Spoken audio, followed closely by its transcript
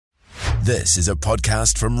This is a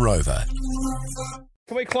podcast from Rover.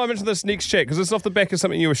 Can we climb into this next chat? Because this is off the back of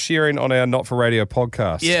something you were sharing on our Not For Radio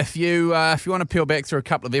podcast. Yeah, if you want to peel back through a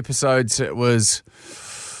couple of episodes, it was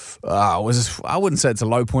I wouldn't say it's a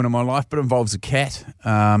low point in my life, but it involves a cat.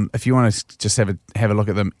 If you want to just have a look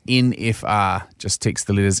at them, NFR, just text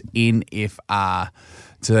the letters NFR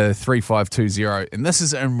to 3520, and this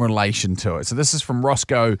is in relation to it. So this is from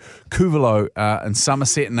Roscoe, Cuvelo in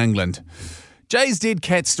Somerset in England. Jay's dead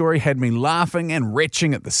cat story had me laughing and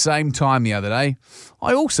retching at the same time the other day.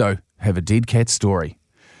 I also have a dead cat story.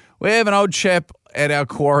 We have an old chap at our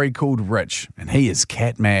quarry called Rich, and he is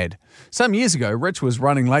cat mad. Some years ago, Rich was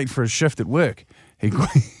running late for his shift at work. Here we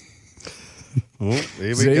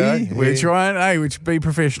go. We're trying, hey, we should be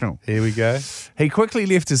professional. Here we go. He quickly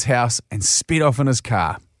left his house and sped off in his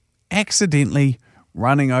car, accidentally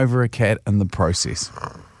running over a cat in the process.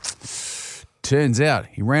 Turns out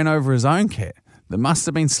he ran over his own cat that must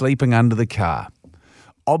have been sleeping under the car.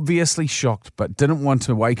 Obviously shocked, but didn't want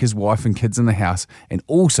to wake his wife and kids in the house, and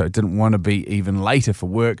also didn't want to be even later for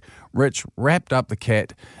work, Rich wrapped up the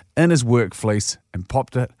cat in his work fleece and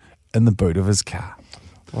popped it in the boot of his car.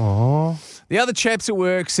 Aww. The other chaps at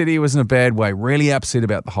work said he was in a bad way, really upset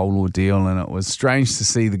about the whole ordeal, and it was strange to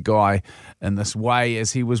see the guy in this way,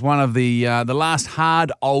 as he was one of the last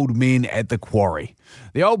hard old men at the quarry.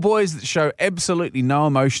 The old boys that show absolutely no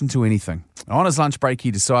emotion to anything. On his lunch break,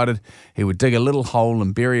 he decided he would dig a little hole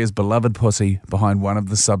and bury his beloved pussy behind one of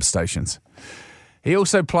the substations. He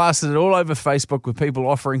also plastered it all over Facebook with people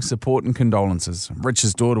offering support and condolences.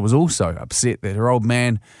 Rich's daughter was also upset that her old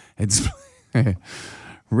man had...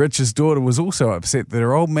 Rich's daughter was also upset that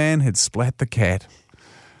her old man had splat the cat.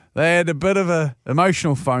 They had a bit of an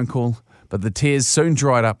emotional phone call, but the tears soon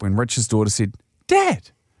dried up when Rich's daughter said,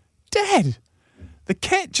 Dad, the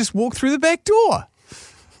cat just walked through the back door.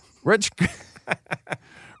 Rich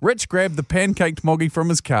grabbed the pancaked moggy from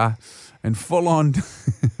his car and full on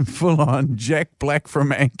Jack Black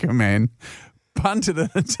from Anchorman punted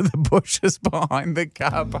it into the bushes behind the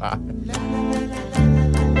car park.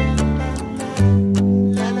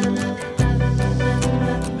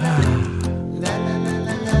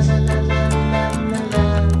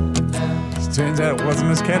 Turns out it wasn't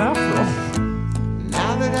his cat after all.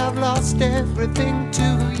 Now that I've lost everything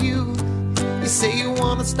to you, you say you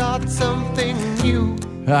want to start something new.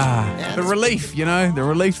 The relief, the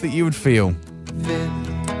relief that you would feel.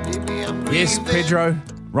 Yes, Pedro.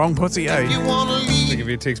 Wrong pussy, eh? Think of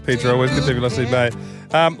your text, Pedro. Always good to have you listening, mate.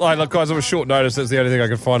 Look, guys, it was short notice. That's the only thing I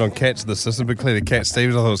could find on cats in the system, but clearly Cat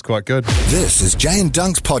Stevens, I thought it was quite good. This is Jay and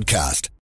Dunk's podcast.